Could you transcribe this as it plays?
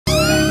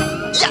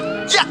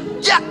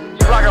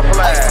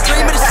I used to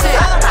dream of the shit.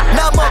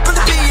 Now I'm up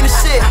really being the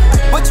shit.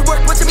 What you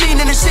work, what you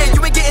mean in the shit? You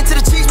ain't getting to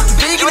the cheese, what you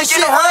vegan and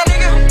shit,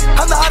 huh?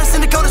 I'm the hottest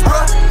in the coldest,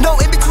 bruh. No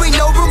in between,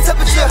 no room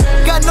temperature.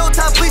 Got no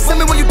time, please tell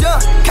me when you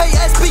done.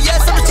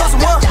 KSBS, I'm the chosen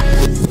one.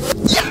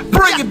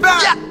 Bring it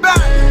back.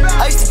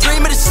 I used to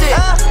dream of the shit.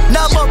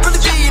 Now I'm up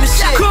really being the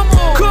shit. Come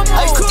on.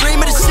 I used to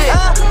dream of the shit.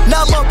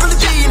 Now I'm up really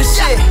being the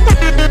shit.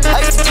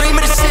 I used to dream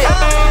of the shit.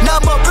 Now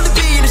I'm up really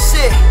being the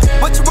shit.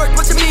 What you work,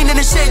 what you mean in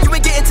the shit? You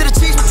ain't getting to the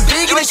cheese, what you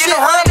vegan and shit,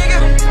 huh?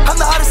 I'm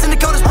the hottest in the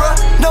coldest, bruh.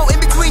 No in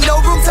between,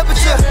 no room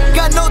temperature.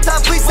 Got no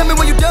time, please tell me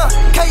when you done.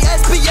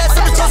 KSBS,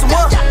 I'm the chosen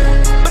one.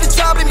 But the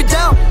job beat me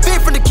down.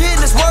 Being from the kid in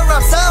this world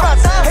around sound.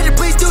 Hater,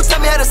 please do tell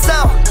me how to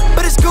sound.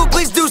 But it's cool,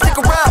 please do stick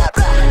around.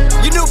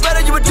 You knew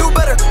better, you would do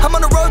better. I'm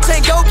on the road,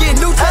 chain go,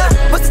 getting new cheddar.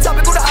 What's the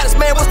topic, who the hottest,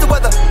 man? What's the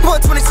weather?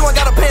 122, I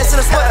got a pants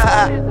and a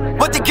sweater.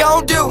 What they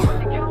gon' do?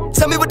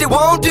 Tell me what they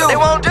won't do.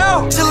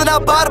 Chillin'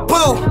 out by the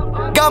pool.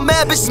 Got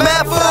mad bitches,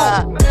 mad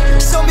fool.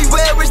 Show me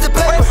where is the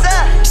paper.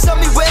 Show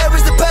me where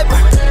is the paper.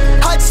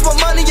 I just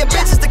want money and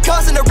bitches, the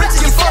cars and the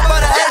riches. You fuck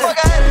by the hater.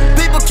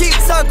 People keep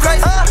talking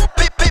crazy.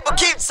 People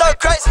keep talking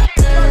crazy.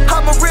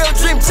 I'm a real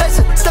dream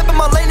chaser. Step in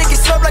my lane and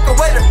get served like a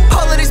waiter.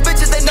 All of these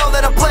bitches, they know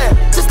that I'm playing.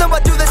 Just know I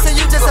do this and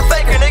you just a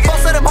faker.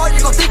 Most of them hard,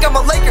 you gon' think I'm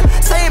a Laker.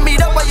 Saying meet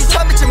up while you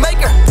try me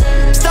Jamaica.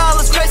 Style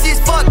is crazy as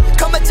fuck.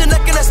 Come at your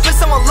neck and I spit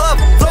someone love.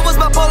 Flow is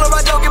my polar,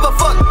 I don't give a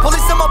fuck.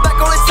 Police on my back,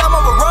 only time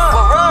I will run.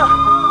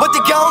 What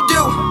they gon'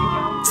 do?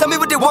 Tell me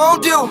what they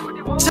won't do.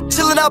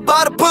 Chillin' out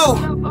by the pool.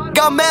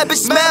 Got mad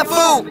bitches, mad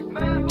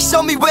fool.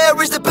 Show me where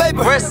is the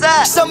paper.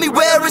 Show me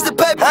where is the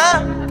paper.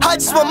 I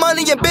just want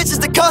money and bitches,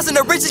 the cars and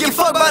the riches. You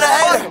fuck by the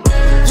hater.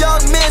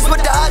 Young men's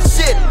with the hot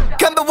shit.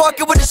 Come and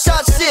walking with the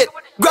shot shit.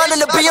 Grinding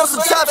to be on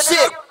some top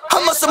shit.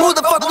 I'm on some who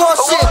the fuck want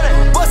shit.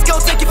 What's gon'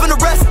 take you from the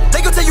rest?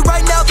 They gon' tell you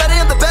right now that I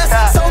am the best.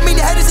 So many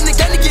haters in the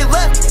game to get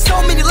left.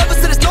 So many levels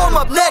to this norm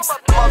up next.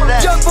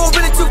 Young boy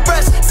really too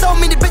fresh. So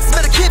many bitches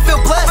made a kid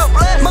feel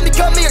blessed. Mommy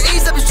come here,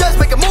 ease up your stress.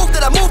 Make a move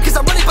that I move cause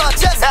I'm running by a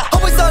chest.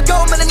 Always on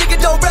go, man, a nigga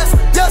don't rest.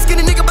 Young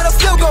skinny nigga, but I'm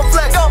still gon'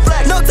 flex.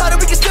 No title,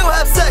 we can still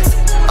have sex.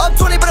 I'm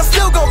 20, but I'm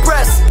still gon'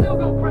 press.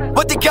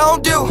 What they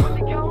gon' do?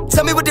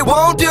 Tell me what they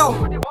won't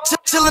do.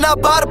 Chillin' out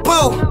by the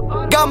pool.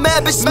 Got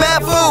mad bitches,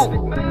 mad fool.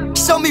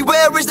 Show me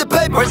where is the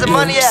paper. Where's the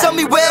money at? Show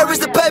me where is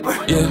the paper.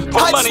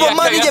 I just want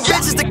money and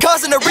bitches, the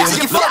cars and the riches.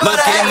 You fuck by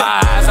the hater. Look in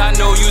my eyes, I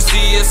know you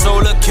see it.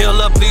 Solar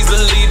killer, please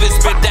believe it.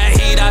 Spit that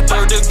heat, I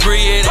third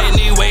degree it.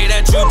 Any way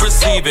that you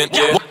perceive it.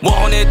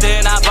 Want it,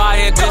 then I buy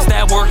it. This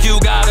that work, you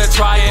gotta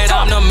try it.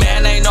 I'm the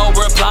man, ain't no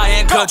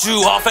replying. Cut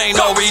you off, ain't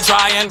no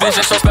retrying.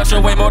 Vision so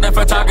special, way more than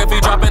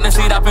photography. Dropping the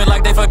seat, I feel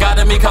like they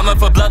forgotten me. Coming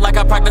for blood like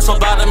I practice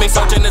me.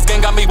 Searching this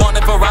game got me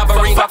wanting for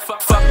robbery.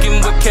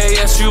 Fucking with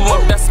KS, you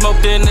want that smoke,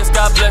 then this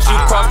God bless you.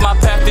 Cross my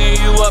path, then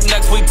you up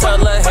next. We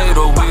tell a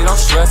hater we don't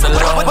stress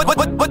alone.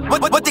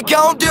 What they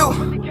gon'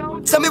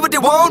 do? Tell me what they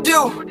won't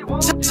do.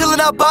 Chillin'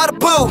 out by the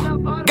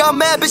pool. Got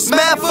mad bitches,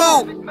 mad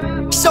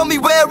fool. Show me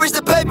where is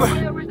the paper.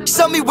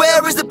 Show me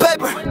where is the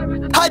paper.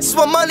 I just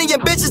want money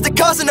and bitches, the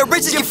cars and the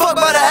riches. You fuck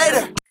by the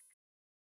hater.